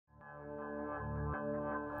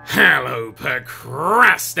Hello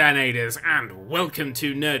procrastinators and welcome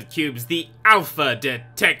to Nerd3's The Alpha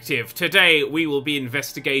Detective. Today we will be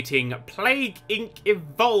investigating Plague Inc.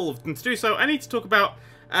 Evolved, and to do so I need to talk about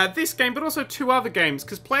this game but also two other games,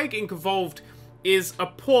 because Plague Inc. Evolved is a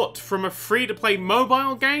port from a free-to-play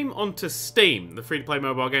mobile game onto Steam. The free-to-play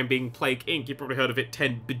mobile game being Plague Inc. You've probably heard of it,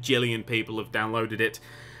 10 bajillion people have downloaded it.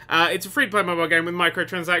 It's a free-to-play mobile game with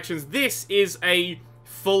microtransactions. This is a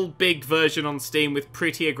full big version on Steam with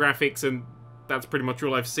prettier graphics, and that's pretty much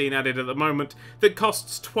all I've seen at it at the moment, that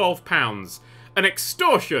costs £12. An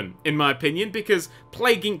extortion, in my opinion, because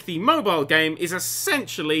Plague Inc. the mobile game is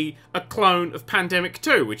essentially a clone of Pandemic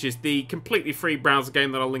 2, which is the completely free browser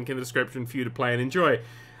game that I'll link in the description for you to play and enjoy.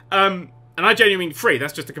 And I genuinely mean free,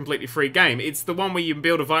 that's just a completely free game. It's the one where you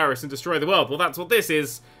build a virus and destroy the world. Well, that's what this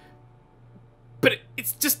is. But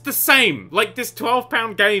it's just the same. Like, this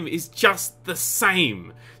 £12 game is just the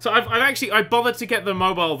same. So I bothered to get the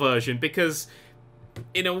mobile version because,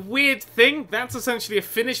 in a weird thing, that's essentially a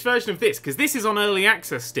finished version of this, because this is on early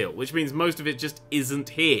access still, which means most of it just isn't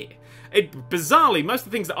here. Bizarrely, most of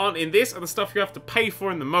the things that aren't in this are the stuff you have to pay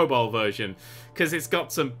for in the mobile version, because it's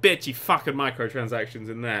got some bitchy fucking microtransactions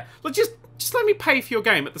in there. Look, just let me pay for your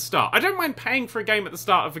game at the start. I don't mind paying for a game at the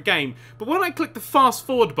start of a game, but when I click the fast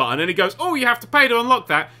forward button and it goes, oh, you have to pay to unlock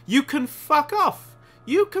that, you can fuck off.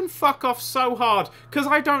 You can fuck off so hard, because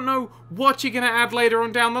I don't know what you're going to add later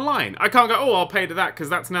on down the line. I can't go, oh, I'll pay to that because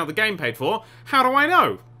that's now the game paid for. How do I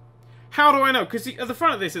know? How do I know? Because at the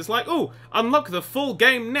front of this, it's like, oh, unlock the full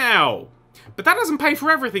game now. But that doesn't pay for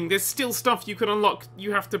everything. There's still stuff you can unlock,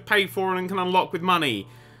 you have to pay for and can unlock with money.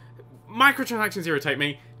 Microtransactions irritate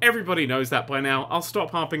me. Everybody knows that by now. I'll stop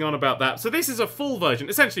harping on about that. So this is a full version.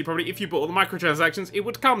 Essentially, probably, if you bought all the microtransactions, it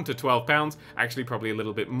would come to £12. Actually, probably a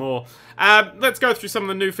little bit more. Let's go through some of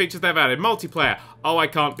the new features they've added. Multiplayer. Oh, I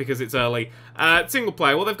can't because it's early. Single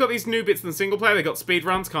player. Well, they've got these new bits in the single player. They've got speed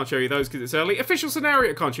runs. Can't show you those because it's early. Official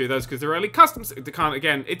scenario. Can't show you those because they're early. Customs. Can't,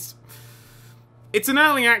 again, it's an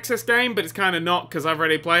early access game, but it's kind of not, because I've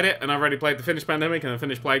already played it, and I've already played the finished Pandemic and the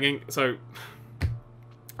finished Plague Inc. So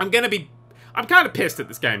I'm kind of pissed at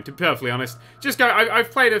this game, to be perfectly honest. I've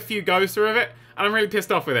played a few goes through of it, and I'm really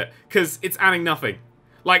pissed off with it, because it's adding nothing.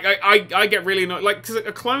 Like, I get really annoyed, like, because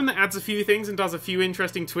a clone that adds a few things and does a few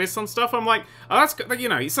interesting twists on stuff, I'm like, oh, that's, you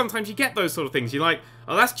know, sometimes you get those sort of things. You're like,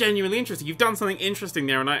 oh, that's genuinely interesting. You've done something interesting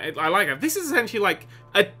there, and I like it. This is essentially like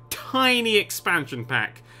a tiny expansion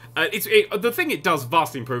pack. The thing it does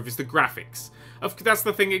vastly improve is the graphics. That's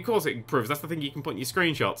the thing, of course it improves, that's the thing you can put in your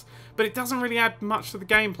screenshots. But it doesn't really add much to the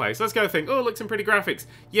gameplay. So let's go think, oh, look, some pretty graphics.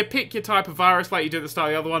 You pick your type of virus like you do at the start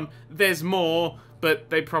of the other one. There's more, but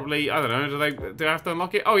they probably, I don't know, do I have to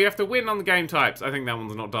unlock it? Oh, you have to win on the game types. I think that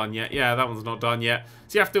one's not done yet. Yeah, that one's not done yet.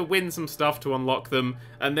 So you have to win some stuff to unlock them,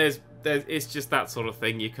 and it's just that sort of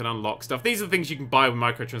thing. You can unlock stuff. These are the things you can buy with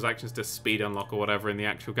microtransactions to speed unlock or whatever in the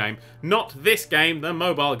actual game. Not this game, the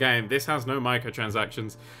mobile game. This has no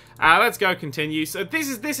microtransactions. Let's go continue. So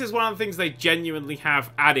this is one of the things they genuinely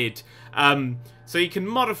have added. So you can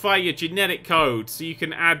modify your genetic code, so you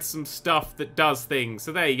can add some stuff that does things.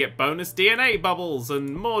 So there you get bonus DNA bubbles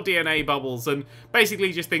and more DNA bubbles, and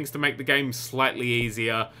basically just things to make the game slightly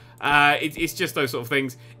easier. It's just those sort of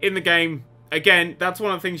things. In the game, again, that's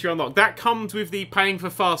one of the things you unlock. That comes with the paying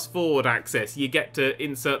for fast forward access. You get to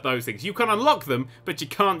insert those things. You can unlock them, but you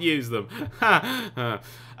can't use them.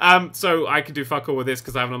 So I could do fuck all with this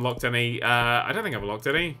because I haven't unlocked any. I don't think I've unlocked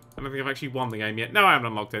any. I don't think I've actually won the game yet. No, I haven't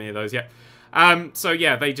unlocked any of those yet. So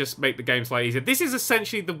yeah, they just make the game slightly easier. This is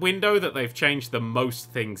essentially the window that they've changed the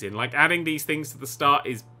most things in. Like, adding these things to the start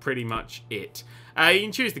is pretty much it. You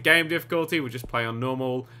can choose the game difficulty. We'll just play on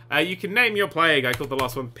normal. You can name your plague. I called the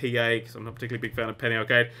last one PA because I'm not a particularly big fan of Penny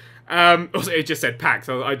Arcade. Also, it just said PAX,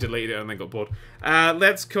 so I deleted it and then got bored.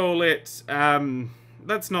 Let's call it,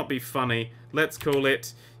 let's not be funny. Let's call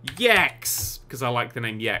it Yex, because I like the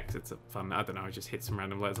name Yex. It's a fun, I don't know, I just hit some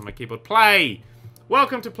random letters on my keyboard. Play!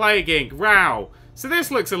 Welcome to Plague Inc. Row. So this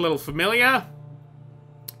looks a little familiar.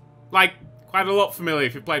 Like, quite a lot familiar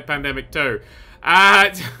if you played Pandemic 2.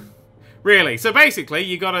 Really. So basically,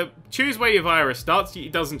 you gotta choose where your virus starts.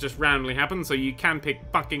 It doesn't just randomly happen, so you can pick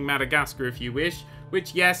fucking Madagascar if you wish.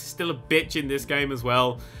 Which, yes, is still a bitch in this game as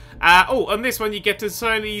well. Oh, and this one you get to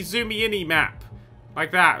slightly zoomy in-y map.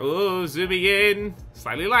 Like that. Oh, zooming in.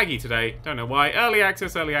 Slightly laggy today. Don't know why. Early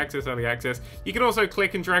access, early access, early access. You can also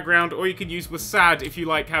click and drag around, or you can use WASD if you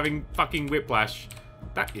like having fucking whiplash.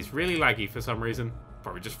 That is really laggy for some reason.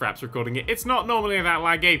 Probably just Fraps recording it. It's not normally that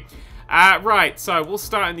laggy. Right, so we'll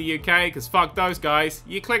start in the UK, because fuck those guys.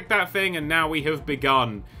 You click that thing, and now we have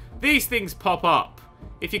begun. These things pop up.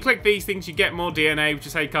 If you click these things, you get more DNA, which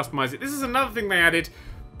is how you customize it. This is another thing they added.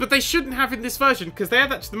 But they shouldn't have in this version, because they had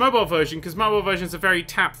that to the mobile version, because mobile versions are very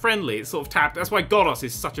tap-friendly. It's sort of tap. That's why Godos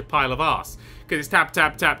is such a pile of arse. Because it's tap,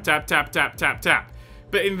 tap, tap, tap, tap, tap, tap, tap.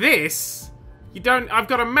 But in this, you don't... I've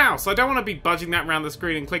got a mouse. I don't want to be budging that around the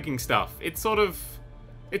screen and clicking stuff. It's sort of...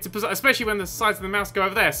 especially when the sides of the mouse go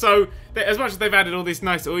over there. So, as much as they've added all this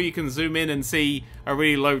nice... Oh, you can zoom in and see a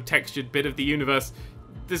really low-textured bit of the universe.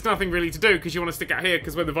 There's nothing really to do because you want to stick out here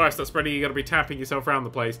because when the virus starts spreading, you got to be tapping yourself around the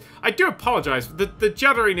place. I do apologise. The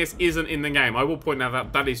judderiness isn't in the game. I will point out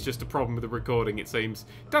that that is just a problem with the recording, it seems.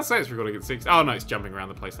 It does say it's recording at 6. Oh, no, it's jumping around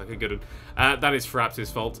the place like a good one. That is Fraps'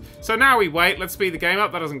 fault. So now we wait. Let's speed the game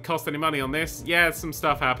up. That doesn't cost any money on this. Yeah, some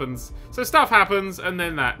stuff happens. So stuff happens, and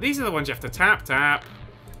then that. These are the ones you have to tap, tap.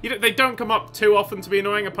 They don't come up too often to be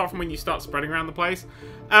annoying, apart from when you start spreading around the place.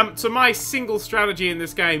 So my single strategy in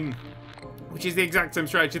this game, which is the exact same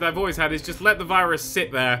strategy that I've always had, is just let the virus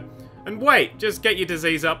sit there and wait. Just get your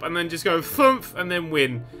disease up and then just go thump and then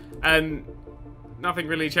win. And nothing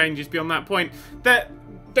really changes beyond that point.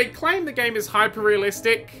 They claim the game is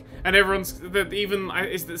hyper-realistic, and everyone's... even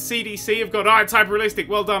is the CDC have got, oh, it's hyper-realistic,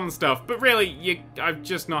 well done and stuff. But really, I've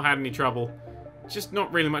just not had any trouble. Just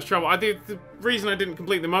not really much trouble. The reason I didn't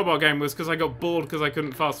complete the mobile game was because I got bored because I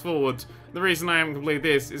couldn't fast forward. The reason I haven't completed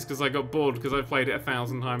this is because I got bored because I've played it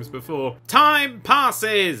 1,000 times before. Time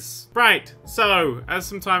passes! Right, so, as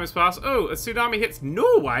some time has passed... Oh, a tsunami hits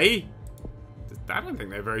Norway? I don't think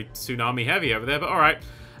they're very tsunami heavy over there, but alright.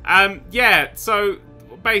 Yeah, so...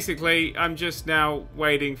 Basically, I'm just now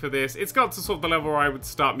waiting for this. It's got to sort of the level where I would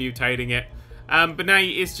start mutating it. But now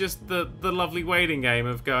it's just the lovely waiting game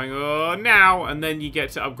of going, oh, now, and then you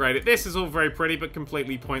get to upgrade it. This is all very pretty, but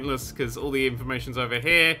completely pointless, because all the information's over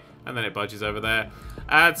here, and then it budges over there.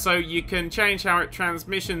 So you can change how it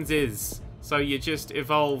transmissions is. So you just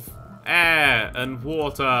evolve air and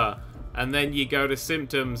water, and then you go to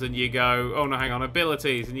symptoms, and you go, oh no, hang on,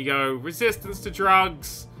 abilities, and you go resistance to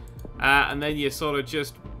drugs, and then you sort of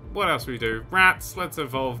just... What else we do? Rats. Let's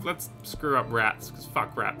evolve. Let's screw up rats. Because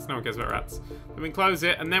fuck rats. No one cares about rats. Then we close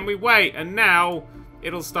it, and then we wait. And now,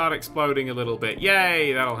 it'll start exploding a little bit.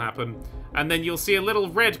 Yay, that'll happen. And then you'll see a little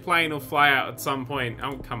red plane will fly out at some point.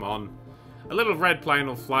 Oh, come on. A little red plane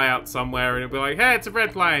will fly out somewhere, and it'll be like, hey, it's a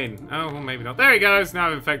red plane. Oh, well, maybe not. There he goes. Now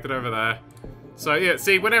I've infected over there. So, yeah,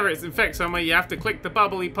 see, whenever it's infect somewhere, you have to click the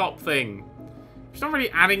bubbly pop thing. It's not really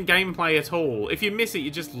adding gameplay at all. If you miss it,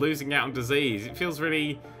 you're just losing out on disease. It feels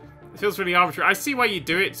really arbitrary. I see why you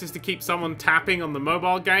do it, just to keep someone tapping on the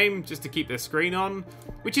mobile game, just to keep their screen on.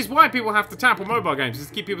 Which is why people have to tap on mobile games, just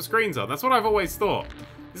to keep people's screens on. That's what I've always thought.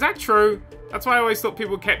 Is that true? That's why I always thought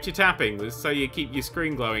people kept you tapping, was so you keep your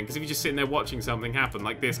screen glowing. Because if you're just sitting there watching something happen,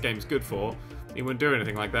 like this game's good for, you wouldn't do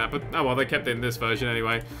anything like that. But, oh well, they kept it in this version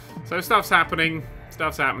anyway. So stuff's happening,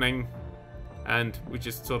 and we're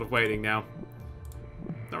just sort of waiting now.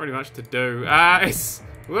 Not really much to do.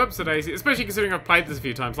 Whoops-a-daisy. Especially considering I've played this a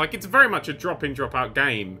few times. Like, it's very much a drop-in, drop-out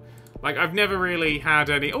game. Like, I've never really had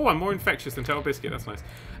any... Oh, I'm more infectious than Total Biscuit. That's nice.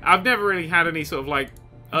 I've never really had any sort of, like,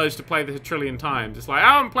 urge to play this a trillion times. It's like,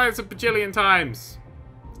 oh, I'm playing this a bajillion times.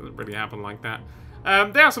 Doesn't really happen like that.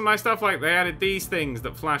 There are some nice stuff, like, they added these things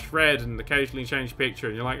that flash red and occasionally change picture,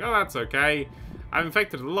 and you're like, oh, that's okay. I've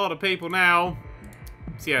infected a lot of people now.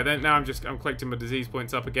 So, yeah, then now I'm collecting my disease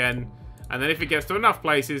points up again. And then if it gets to enough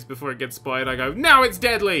places before it gets spotted, I go, now it's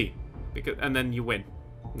deadly! And then you win.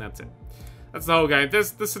 And that's it. That's the whole game.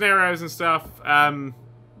 There's the scenarios and stuff. I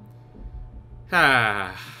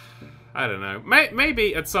don't know.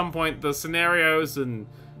 Maybe at some point the scenarios and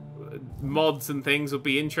mods and things will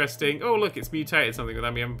be interesting. Oh, look, it's mutated something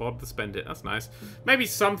without me having bothered to spend it. That's nice. Maybe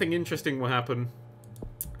something interesting will happen.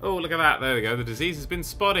 Oh, look at that. There we go. The disease has been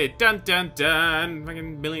spotted. Dun, dun, dun.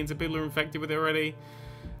 Fucking millions of people are infected with it already.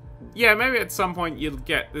 Yeah, maybe at some point you'll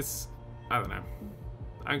get this... I don't know.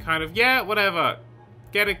 I'm kind of... Yeah, whatever.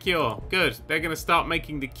 Get a cure. Good. They're going to start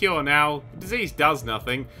making the cure now. The disease does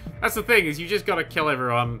nothing. That's the thing, is you just got to kill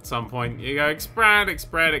everyone at some point. You go expand,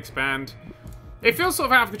 expand, expand. It feels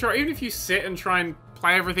sort of out of control. Even if you sit and try and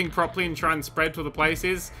play everything properly and try and spread to other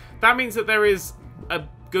places, that means that there is a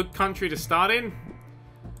good country to start in.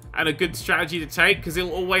 And a good strategy to take, because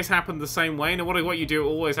it'll always happen the same way. No matter what you do,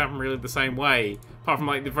 it'll always happen really the same way. Apart from,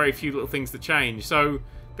 like, the very few little things that change. So,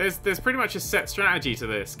 there's pretty much a set strategy to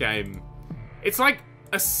this game. It's like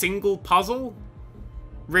a single puzzle.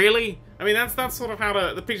 Really? I mean, that's sort of how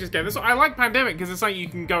the pictures game. I like Pandemic, because it's like you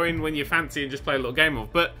can go in when you fancy and just play a little game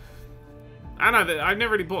of. But, I don't know, I've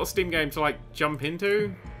never really bought a Steam game to, like, jump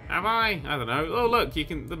into. Have I? I don't know. Oh, look,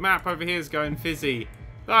 the map over here is going fizzy.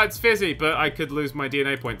 Oh, it's fizzy, but I could lose my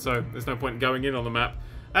DNA points, so there's no point in going in on the map.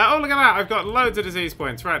 Oh, look at that. I've got loads of disease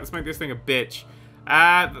points. Right, let's make this thing a bitch.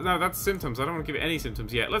 No, that's symptoms. I don't want to give it any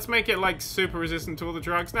symptoms yet. Let's make it, like, super resistant to all the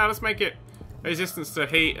drugs. Now, let's make it resistance to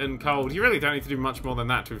heat and cold. You really don't need to do much more than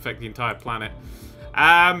that to affect the entire planet.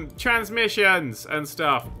 Transmissions and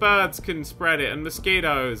stuff. Birds can spread it, and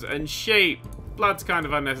mosquitoes, and sheep. Blood's kind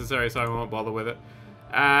of unnecessary, so I won't bother with it.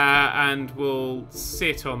 And we'll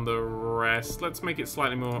sit on the rest. Let's make it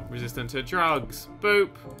slightly more resistant to drugs.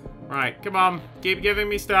 Boop. Right, come on. Keep giving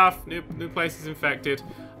me stuff. New place is infected.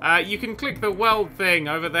 You can click the world thing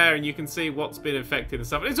over there and you can see what's been infected and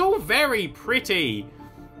stuff. It's all very pretty,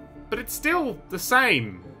 but it's still the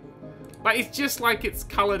same. Like, it's just like it's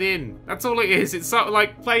coloured in. That's all it is. It's sort of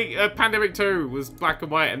like Pandemic 2 was black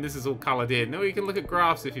and white and this is all coloured in. Or you can look at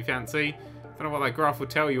graphs if you fancy. I don't know what that graph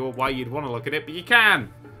would tell you or why you'd want to look at it, but you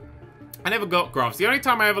can. I never got graphs. The only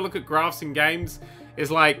time I ever look at graphs in games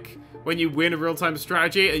is like when you win a real-time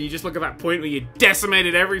strategy and you just look at that point where you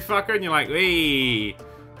decimated every fucker and you're like, eee.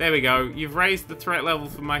 There we go. You've raised the threat level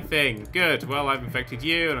for my thing. Good. Well, I've infected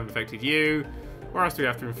you and I've infected you. Where else do we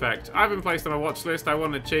have to infect? I've been placed on a watch list. I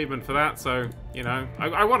want an achievement for that, so, you know.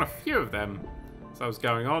 I want a few of them. So what's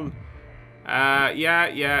going on. Yeah,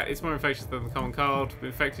 it's more infectious than the common cold.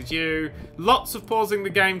 Infected you. Lots of pausing the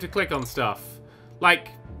game to click on stuff. Like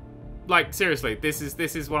seriously, this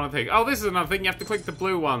is one of the things. Oh, this is another thing. You have to click the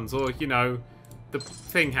blue ones, or you know, the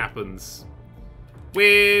thing happens.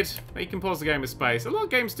 Weird. You can pause the game with space. A lot of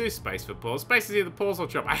games do space for pause. Space is either pause or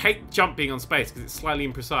jump. I hate jump being on space because it's slightly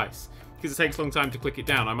imprecise. Because it takes a long time to click it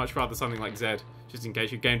down. I much rather something like Z. Just in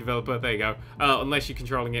case you're a game developer. There you go. Unless you're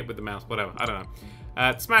controlling it with the mouse. Whatever. I don't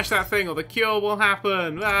know. Smash that thing or the cure will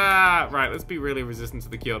happen. Ah, right, let's be really resistant to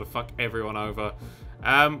the cure to fuck everyone over.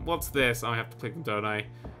 What's this? I have to click and donate.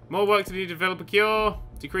 More work to do to develop a cure.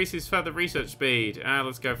 Decreases further research speed.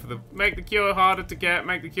 Let's go for the... Make the cure harder to get.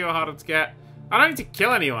 Make the cure harder to get. I don't need to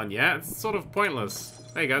kill anyone yet. It's sort of pointless.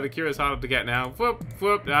 There you go. The cure is harder to get now. Whoop,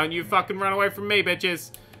 whoop. Don't you fucking run away from me,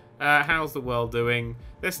 bitches. How's the world doing?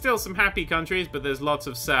 There's still some happy countries, but there's lots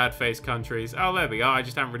of sad-faced countries. Oh, there we go. I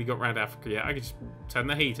just haven't really got around Africa yet. I could just turn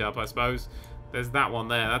the heat up, I suppose. There's that one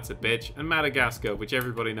there. That's a bitch. And Madagascar, which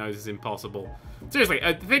everybody knows is impossible. Seriously,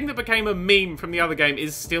 a thing that became a meme from the other game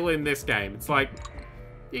is still in this game. It's like,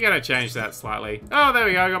 you gotta change that slightly. Oh, there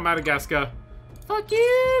we go. I got Madagascar. Fuck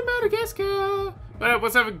you, Madagascar.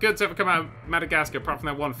 What's ever good's ever come out of Madagascar, apart from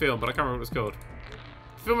that one film, but I can't remember what it's called.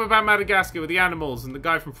 Film about Madagascar with the animals and the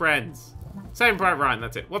guy from Friends. Saving Private Ryan,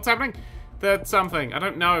 that's it. What's happening? That's something. I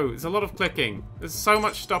don't know. There's a lot of clicking. There's so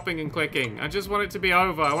much stopping and clicking. I just want it to be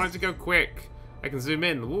over. I want it to go quick. I can zoom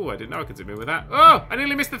in. Ooh, I didn't know I could zoom in with that. Oh, I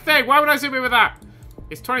nearly missed the thing. Why would I zoom in with that?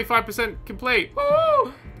 It's 25% complete.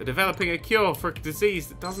 Ooh! They're developing a cure for a disease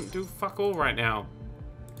that doesn't do fuck all right now.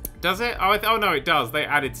 Does it? Oh, no, it does. They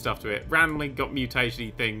added stuff to it. Randomly got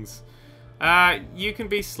mutation-y things. You can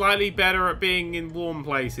be slightly better at being in warm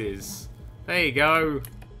places. There you go.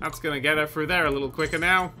 That's going to get her through there a little quicker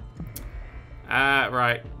now.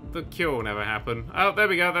 Right. The cure will never happen. Oh, there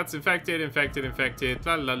we go. That's infected, infected, infected.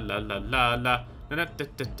 La la la la la la. Da, da,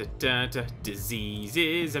 da, da, da, da.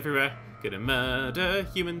 Diseases everywhere. Gonna murder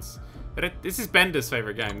humans. This is Bender's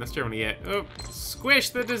favourite game. That's generally it. Oh, squish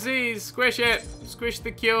the disease. Squish it. Squish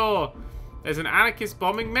the cure. There's an anarchist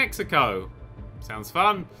bombing Mexico. Sounds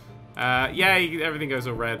fun. Yeah, everything goes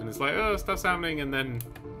all red and it's like, oh, stuff's happening, and then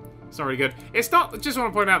it's not really good. It's not, just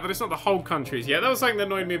want to point out that it's not the whole countries yet. That was something that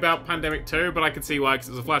annoyed me about Pandemic 2, but I could see why, because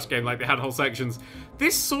it was a Flash game, like they had whole sections.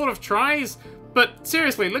 This sort of tries, but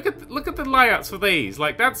seriously, look at the layouts for these.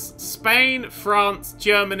 Like, that's Spain, France,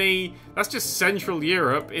 Germany, that's just Central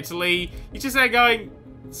Europe, Italy. You're just there going,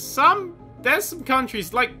 there's some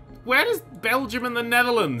countries, like, where does Belgium and the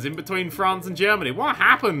Netherlands in between France and Germany? What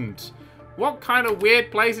happened? What kind of weird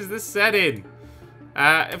place is this set in?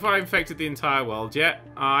 If I infected the entire world yet?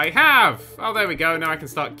 I have! Oh, there we go. Now I can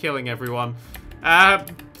start killing everyone. Now,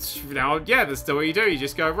 yeah, that's still what you do. You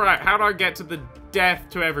just go, right, how do I get to the death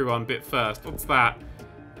to everyone bit first? What's that?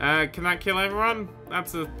 Can that kill everyone?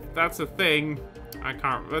 That's a thing. I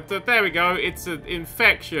can't... But there we go. It's an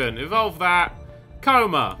infection. Evolve that.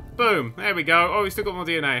 Coma. Boom. There we go. Oh, we still got more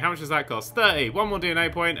DNA. How much does that cost? 30. One more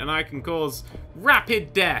DNA point and I can cause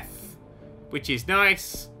rapid death. Which is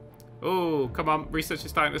nice. Oh, come on. Research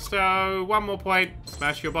is starting to slow. One more point.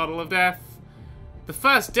 Smash your bottle of death. The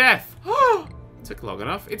first death. Took long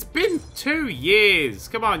enough. It's been 2 years.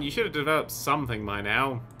 Come on, you should have developed something by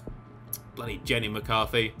now. Bloody Jenny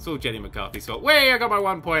McCarthy. It's all Jenny McCarthy's fault. Wait, I got my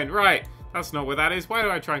 1 point. Right. That's not where that is. Why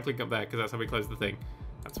do I try and click up there? Because that's how we close the thing.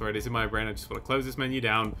 That's where it is in my brain. I just want to close this menu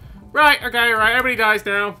down. Right, okay, right. Everybody dies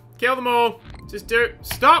now. Kill them all. Just do it.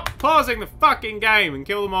 Stop pausing the fucking game and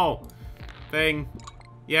kill them all. Thing.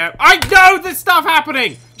 Yeah. I know there's stuff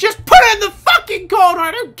happening! Just put it in the fucking fucking corner!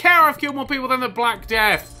 I don't care I've killed more people than the Black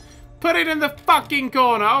Death! Put it in the fucking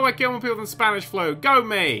corner! Oh, I killed more people than Spanish flu. Go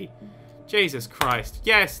me! Jesus Christ.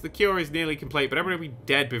 Yes, the cure is nearly complete, but everybody will be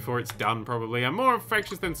dead before it's done, probably. I'm more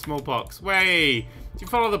infectious than smallpox. Way! If you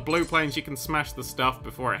follow the blue planes, you can smash the stuff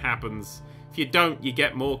before it happens. If you don't, you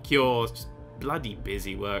get more cures. Just bloody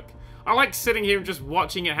busy work. I like sitting here and just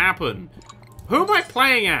watching it happen. Who am I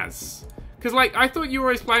playing as? Because, like, I thought you were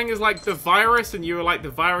always playing as, like, the virus, and you were, like, the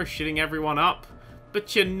virus shitting everyone up.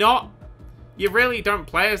 But you're not. You really don't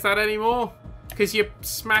play as that anymore. Because you're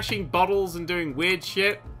smashing bottles and doing weird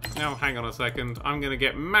shit. Now, hang on a second. I'm going to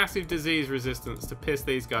get massive disease resistance to piss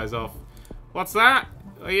these guys off. What's that?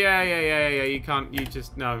 Oh, yeah. You can't. You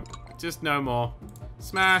just, no. Just no more.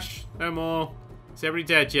 Smash. No more. Is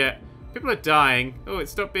everybody dead yet? People are dying. Oh, it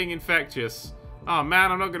stopped being infectious. Oh,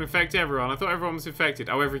 man, I'm not going to infect everyone. I thought everyone was infected.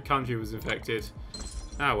 Oh, every country was infected.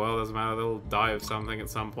 Oh, well, doesn't matter. They'll die of something at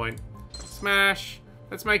some point. Smash.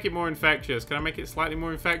 Let's make it more infectious. Can I make it slightly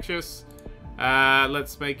more infectious?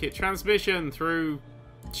 Let's make it transmission through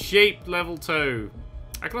sheep level 2.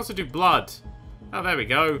 I can also do blood. Oh, there we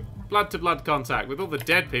go. Blood to blood contact with all the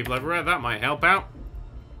dead people everywhere. That might help out.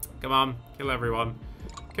 Come on, kill everyone.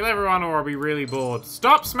 Kill everyone or I'll be really bored.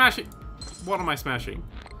 Stop smashing. What am I smashing?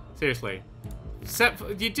 Seriously.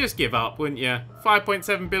 You'd just give up, wouldn't you?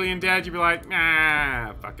 5.7 billion dead, you'd be like,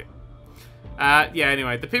 nah, fuck it. Yeah,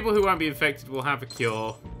 anyway, the people who won't be infected will have a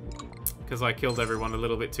cure. Because I killed everyone a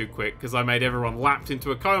little bit too quick. Because I made everyone lapped into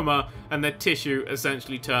a coma and their tissue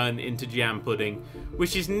essentially turned into jam pudding.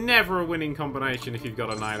 Which is never a winning combination if you've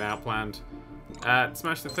got a night out planned.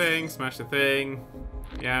 Smash the thing, smash the thing.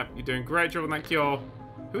 Yeah, you're doing a great job on that cure.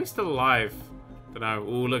 Who is still alive? Don't know.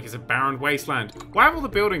 Ooh, look, it's a barren wasteland. Why have all the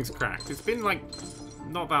buildings cracked? It's been, like,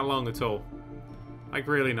 not that long at all. Like,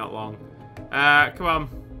 really not long. Come on.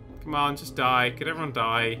 Come on, just die. Could everyone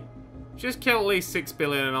die? Just kill at least 6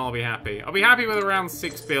 billion and I'll be happy. I'll be happy with around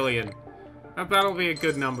 6 billion. That'll be a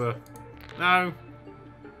good number. No.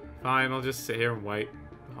 Fine, I'll just sit here and wait.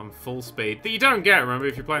 On full speed. That you don't get, remember,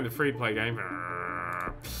 if you're playing the free-to-play game.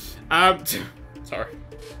 Sorry.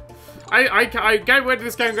 I go into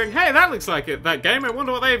this game going, hey, that looks like it, that game. I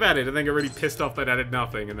wonder what they've added. And then get really pissed off they'd added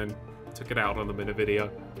nothing. And then took it out on them in a video.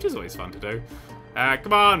 Which is always fun to do.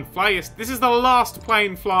 Come on, fly. This is the last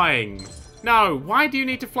plane flying. No, why do you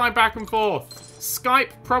need to fly back and forth? Skype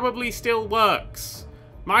probably still works.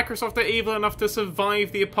 Microsoft are evil enough to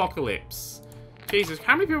survive the apocalypse. Jesus,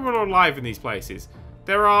 how many people are alive in these places?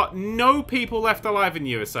 There are no people left alive in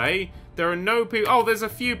USA. There are no people... Oh, there's a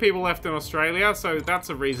few people left in Australia, so that's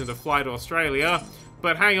a reason to fly to Australia.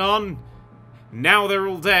 But hang on. Now they're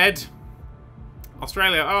all dead.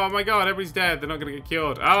 Australia. Oh my god, everybody's dead. They're not going to get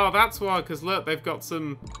cured. Oh, that's why, because look, they've got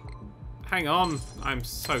some... Hang on. I'm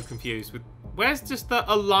so confused with... Where's just the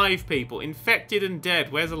alive people? Infected and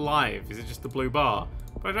dead. Where's alive? Is it just the blue bar?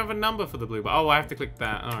 But I don't have a number for the blue bar. Oh, I have to click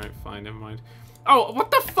that. Alright, fine, never mind. Oh,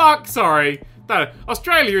 what the fuck? Sorry. No,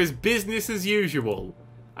 Australia is business as usual.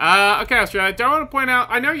 Okay, Australia, don't want to point out,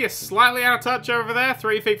 I know you're slightly out of touch over there,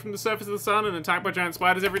 3 feet from the surface of the sun and attacked by giant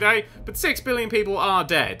spiders every day, but 6 billion people are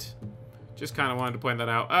dead. Just kind of wanted to point that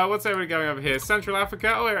out. What's everybody going over here? Central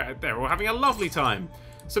Africa? Oh, they're all having a lovely time.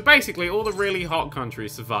 So basically, all the really hot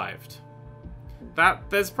countries survived.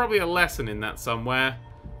 There's probably a lesson in that somewhere.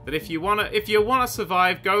 That if you wanna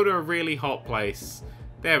survive, go to a really hot place.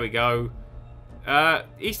 There we go.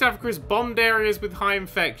 East Africa's bombed areas with high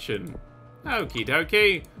infection. Okie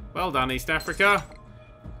dokie. Well done, East Africa.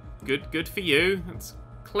 Good for you. That's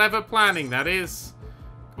clever planning, that is.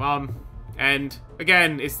 Come on. End.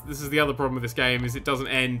 Again, this is the other problem with this game, is it doesn't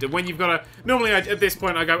end. And when you've got to... Normally, at this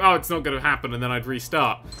point, I go, oh, it's not going to happen, and then I'd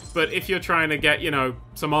restart. But if you're trying to get, you know,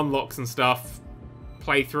 some unlocks and stuff,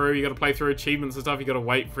 play through, you got to play through achievements and stuff, you got to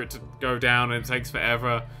wait for it to go down, and it takes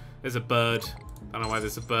forever. There's a bird. Don't know why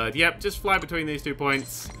there's a bird. Yep, just fly between these 2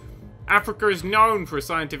 points. Africa is known for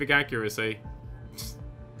scientific accuracy.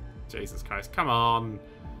 Jesus Christ, come on.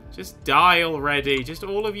 Just die already. Just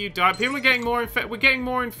all of you die. People are getting more we're getting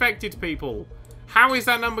more infected people. How is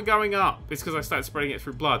that number going up? It's because I started spreading it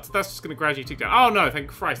through blood. So that's just going to gradually tick down. Oh no, thank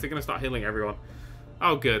Christ, they're going to start healing everyone.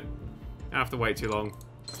 Oh good. I have to wait too long.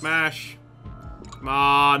 Smash. Come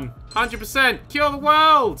on. 100%. Cure the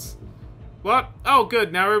world. What? Oh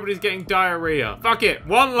good, now everybody's getting diarrhea. Fuck it.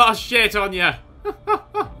 One last shit on ya.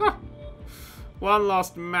 One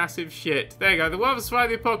last massive shit. There you go. The world will survive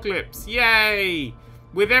the apocalypse. Yay!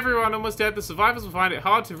 With everyone almost dead, the survivors will find it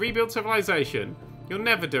hard to rebuild civilization. You're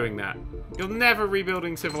never doing that. You're never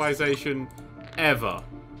rebuilding civilization. Ever.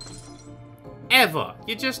 Ever.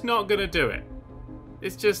 You're just not gonna do it.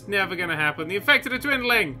 It's just never gonna happen. The infected are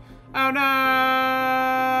dwindling. Oh no!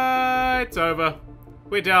 It's over.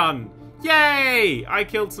 We're done. Yay! I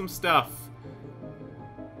killed some stuff.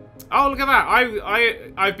 Oh, look at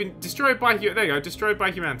that. I've been destroyed by... There you go. Destroyed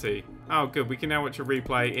by humanity. Oh, good. We can now watch a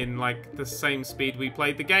replay in, like, the same speed we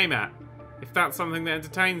played the game at. If that's something that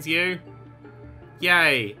entertains you.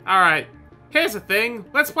 Yay. Alright. Here's the thing.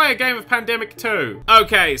 Let's play a game of Pandemic 2.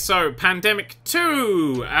 Okay, so, Pandemic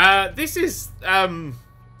 2. This is,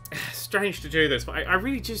 strange to do this, but I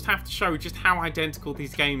really just have to show just how identical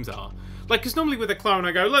these games are. Like, because normally with a clone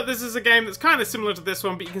I go, look, this is a game that's kind of similar to this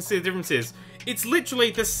one, but you can see the differences. It's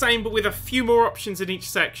literally the same, but with a few more options in each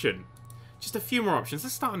section. Just a few more options.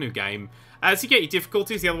 Let's start a new game. So you get your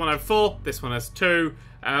difficulties. The other one had 4. This one has 2.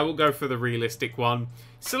 We'll go for the realistic one.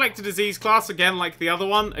 Select a disease class, again, like the other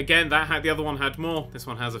one. Again, the other one had more. This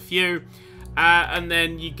one has a few. And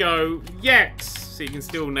then you go, yes! So you can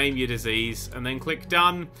still name your disease, and then click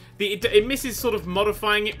done. It misses sort of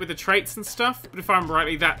modifying it with the traits and stuff, but if I remember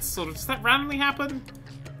rightly, that's sort of... Does that randomly happen?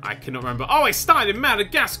 I cannot remember. Oh, I started in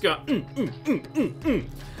Madagascar!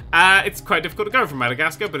 It's quite difficult to go from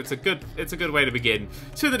Madagascar, but it's a good way to begin.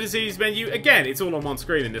 To the disease menu, again, it's all on one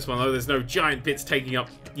screen in this one, though there's no giant bits taking up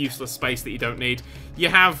useless space that you don't need. You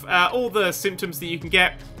have all the symptoms that you can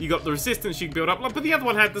get. You got the resistance you can build up, but the other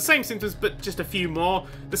one had the same symptoms, but just a few more.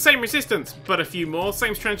 The same resistance, but a few more.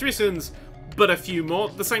 Same transmissions, but a few more.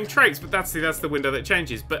 The same traits, but that's the window that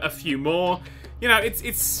changes, but a few more. You know,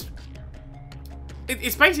 it's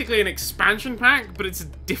basically an expansion pack, but it's a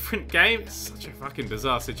different game. It's such a fucking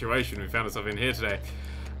bizarre situation we found ourselves in here today.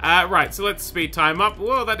 Right, so let's speed time up.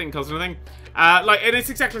 Whoa, that didn't cost anything. And it's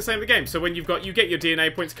exactly the same as the game. So when you get your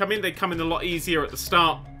DNA points come in, they come in a lot easier at the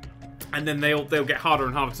start, and then they'll get harder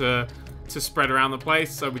and harder to spread around the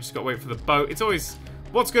place. So we just got to wait for the boat. It's always...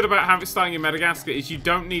 What's good about starting in Madagascar is you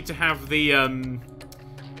don't need to have the...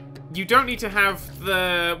 You don't need to have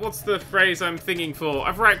the... What's the phrase I'm thinking for?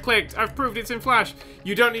 I've right-clicked. I've proved it's in Flash.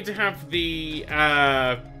 You don't need to have the...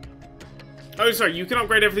 Oh, sorry. You can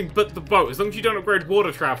upgrade everything but the boat. As long as you don't upgrade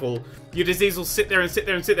water travel, your disease will sit there and sit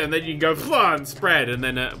there and sit there, and then you can go and spread. And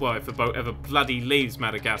then, well, if the boat ever bloody leaves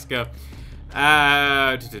Madagascar.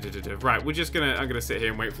 Right, we're just gonna... I'm gonna sit here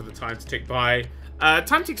and wait for the time to tick by.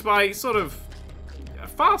 Time ticks by sort of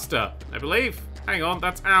faster, I believe. Hang on,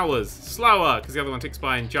 that's hours. Slower, because the other one ticks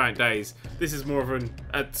by in giant days. This is more of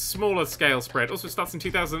a smaller scale spread. Also, it starts in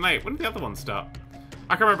 2008. When did the other one start?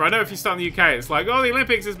 I can't remember. I know if you start in the UK, it's like, oh, the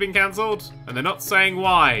Olympics has been cancelled, and they're not saying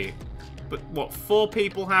why. But, what, 4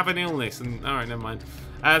 people have an illness? And alright, never mind.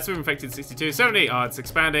 So we've infected 62. 70. Oh, it's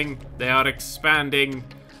expanding. They are expanding.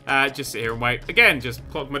 Just sit here and wait. Again, just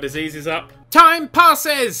clock my diseases up. Time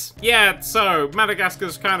passes! Yeah, so,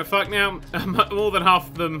 Madagascar's kind of fucked now. More than half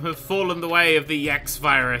of them have fallen the way of the X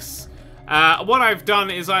virus. What I've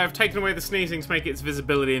done is I have taken away the sneezing to make its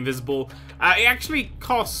visibility invisible. It actually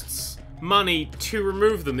costs money to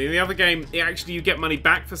remove them. In the other game, you get money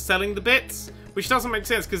back for selling the bits, which doesn't make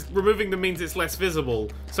sense, because removing them means it's less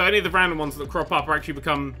visible. So any of the random ones that crop up are actually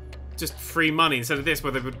become just free money instead of this,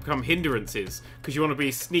 where they would become hindrances, because you want to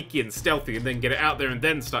be sneaky and stealthy and then get it out there and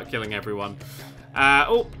then start killing everyone.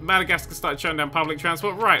 Oh, Madagascar started shutting down public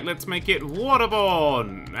transport. Right, let's make it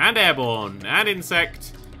waterborne, and airborne, and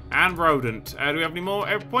insect, and rodent. Do we have any more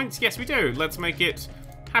points? Yes, we do. Let's make it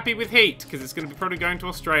happy with heat, because it's going to be probably going to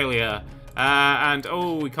Australia. And,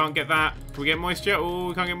 oh, we can't get that. Can we get moisture? Oh,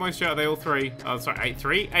 we can't get moisture. Are they all 3? Oh, sorry,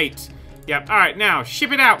 8. Yep, alright, now,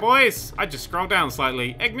 ship it out, boys! I just scrolled down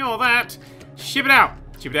slightly. Ignore that! Ship it out!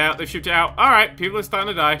 Ship it out, they've shipped it out. Alright, people are starting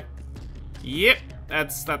to die. Yep,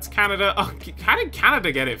 that's Canada. Oh, how did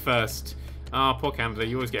Canada get it first? Oh, poor Canada,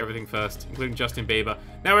 you always get everything first, including Justin Bieber.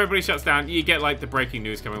 Now everybody shuts down, you get, like, the breaking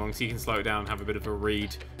news coming along, so you can slow it down and have a bit of a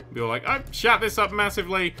read. Be all like, oh, shut this up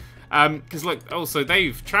massively. Because, look, also,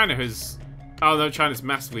 China has... Oh, no, China's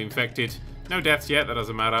massively infected. No deaths yet, that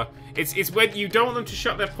doesn't matter. It's when you don't want them to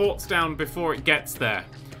shut their ports down before it gets there.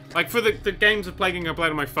 Like, for the games of Plague Inc. I played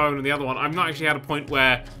on my phone and the other one, I've not actually had a point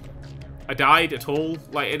where I died at all.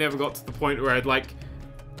 Like, it never got to the point where I'd, like...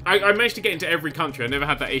 I managed to get into every country. I never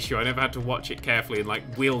had that issue. I never had to watch it carefully and, like,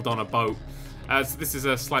 wheeled on a boat. So this is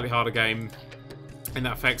a slightly harder game in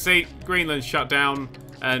that effect. See, Greenland's shut down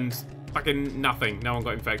and fucking nothing. No one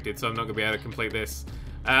got infected, so I'm not going to be able to complete this.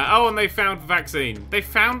 Oh, and they found the vaccine. They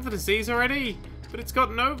found the disease already? But it's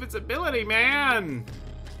got no visibility, man!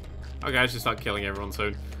 Okay, I should start killing everyone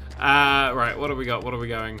soon. Right, what have we got? What are we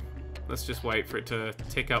going? Let's just wait for it to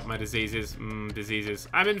tick up my diseases. Diseases.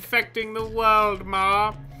 I'm infecting the world,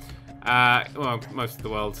 Ma! Well, most of the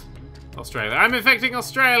world. Australia. I'm infecting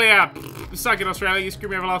Australia! Suck it, Australia. You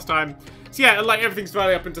screwed me over last time. So yeah, like, everything's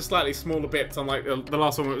divided up into slightly smaller bits. Unlike the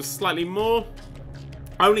last one, it was slightly more.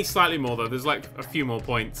 Only slightly more, though. There's, like, a few more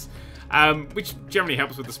points. which generally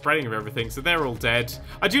helps with the spreading of everything, so they're all dead.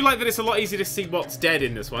 I do like that it's a lot easier to see what's dead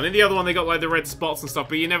in this one. In the other one, they got like the red spots and stuff,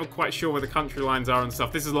 but you're never quite sure where the country lines are and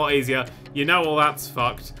stuff. This is a lot easier. You know all that's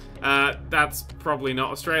fucked. That's probably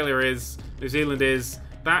not. Australia is. New Zealand is.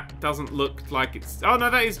 That doesn't look like it's... Oh,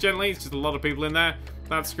 no, that is gently. It's just a lot of people in there.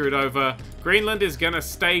 That's screwed over. Greenland is gonna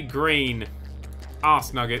stay green.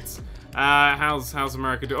 Arse nuggets. How's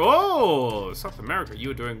America doing? Oh, South America,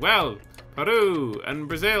 you are doing well. Peru and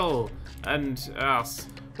Brazil and us.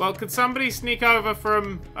 Well, could somebody sneak over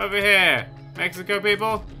from over here? Mexico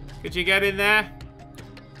people? Could you get in there?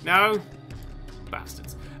 No?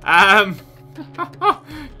 Bastards.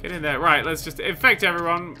 Get in there. Right, let's just infect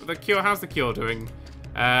everyone. The cure, how's the cure doing?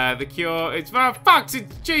 The cure, it's, oh, fuck,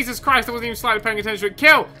 Jesus Christ, I wasn't even slightly paying attention to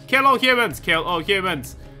it. Kill all humans, kill all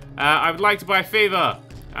humans. I would like to buy fever,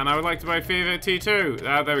 and I would like to buy fever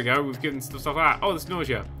T2. There we go, we've given stuff like that. Oh, there's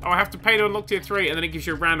nausea. Oh, I have to pay to unlock tier 3, and then it gives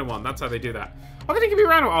you a random one. That's how they do that. Oh, they didn't give me a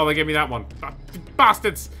random one. Oh, they gave me that one.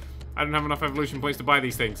 Bastards. I don't have enough evolution points to buy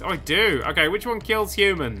these things. Oh, I do. Okay, which one kills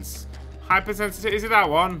humans? Hypersensitive, is it that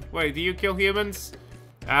one? Wait, do you kill humans?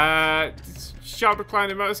 Sharp decline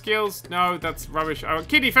in motor skills? No, that's rubbish. Oh,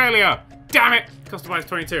 kidney failure! Damn it! Customize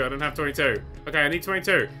 22. I don't have 22. Okay, I need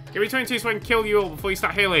 22. Give me 22 so I can kill you all before you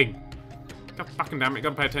start healing. God fucking damn it,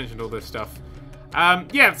 gotta pay attention to all this stuff.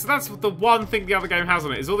 Yeah, so that's the one thing the other game has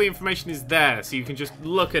on it, is all the information is there, so you can just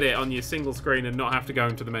look at it on your single screen and not have to go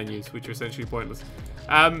into the menus, which are essentially pointless.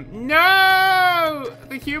 No!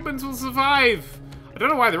 The humans will survive! I don't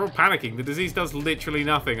know why they're all panicking. The disease does literally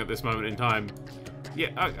nothing at this moment in time.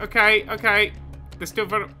 Yeah, okay. They're still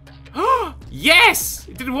very... Oh, yes!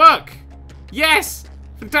 It didn't work! Yes!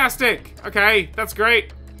 Fantastic! Okay, that's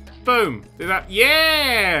great. Boom. Did that...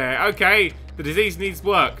 Yeah! Okay. The disease needs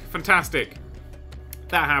work. Fantastic.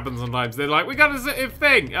 That happens sometimes. They're like, we got a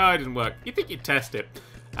thing. Oh, it didn't work. You think you'd test it.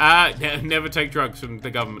 Never take drugs from the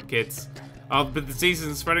government, kids. Oh, but the disease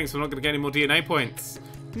isn't spreading, so I'm not going to get any more DNA points.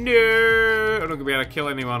 No! I'm not going to be able to kill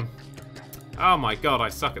anyone. Oh my god, I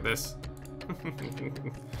suck at this.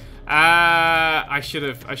 I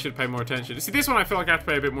should pay more attention. See, this one I feel like I have to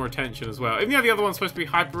pay a bit more attention as well. Even though the other one's supposed to be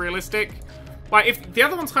hyper-realistic. Like, if the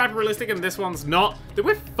other one's hyper-realistic and this one's not, then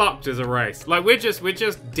we're fucked as a race. Like, we're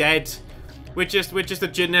just dead. We're just a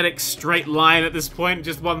genetic straight line at this point.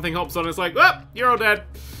 Just one thing hops on, it's like, oh, you're all dead.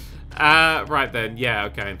 Right then, yeah,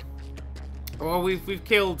 okay. Well, we've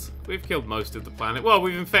killed most of the planet. Well,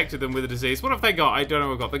 we've infected them with a disease. What have they got? I don't know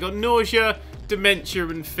what they've got. They got nausea, dementia,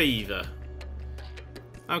 and fever.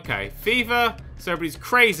 Okay, fever, so everybody's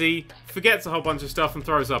crazy, forgets a whole bunch of stuff, and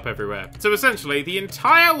throws up everywhere. So essentially, the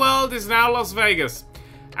entire world is now Las Vegas.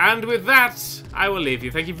 And with that, I will leave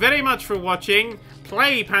you. Thank you very much for watching.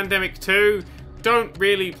 Play Pandemic 2. Don't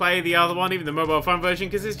really play the other one, even the mobile phone version,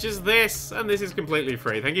 because it's just this, and this is completely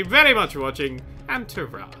free. Thank you very much for watching, and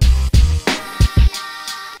ta-ra.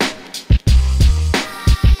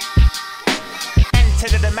 Enter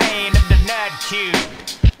the domain of the Nerd3.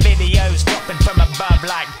 Videos dropping from above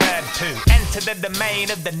like bird poo. Enter the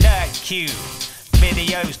domain of the Nerd3.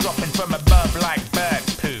 Videos dropping from above like bird poo.